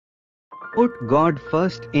Put God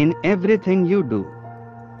first in everything you do.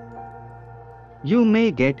 You may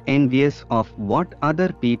get envious of what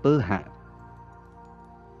other people have.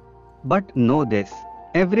 But know this,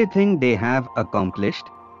 everything they have accomplished,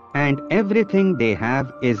 and everything they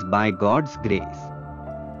have is by God's grace.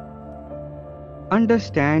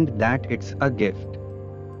 Understand that it's a gift.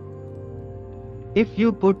 If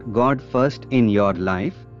you put God first in your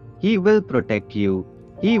life, He will protect you,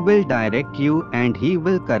 He will direct you, and He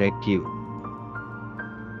will correct you.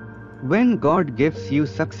 When God gives you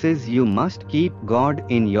success, you must keep God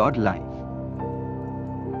in your life.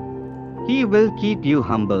 He will keep you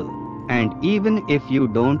humble, and even if you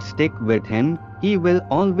don't stick with Him, He will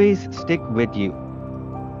always stick with you.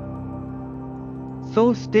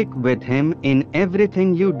 So stick with Him in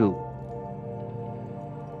everything you do.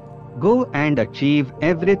 Go and achieve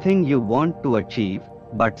everything you want to achieve,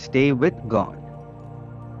 but stay with God.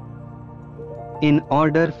 In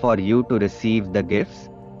order for you to receive the gifts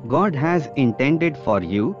God has intended for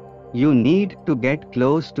you, you need to get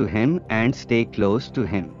close to Him and stay close to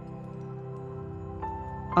Him.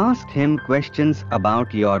 Ask Him questions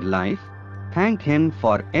about your life, thank Him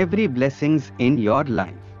for every blessings in your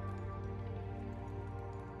life,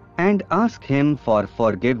 and ask Him for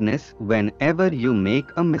forgiveness whenever you make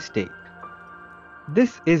a mistake.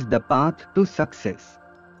 This is the path to success.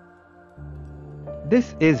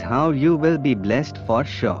 This is how you will be blessed for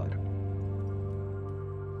sure.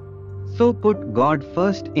 So put God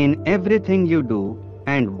first in everything you do,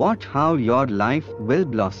 and watch how your life will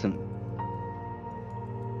blossom.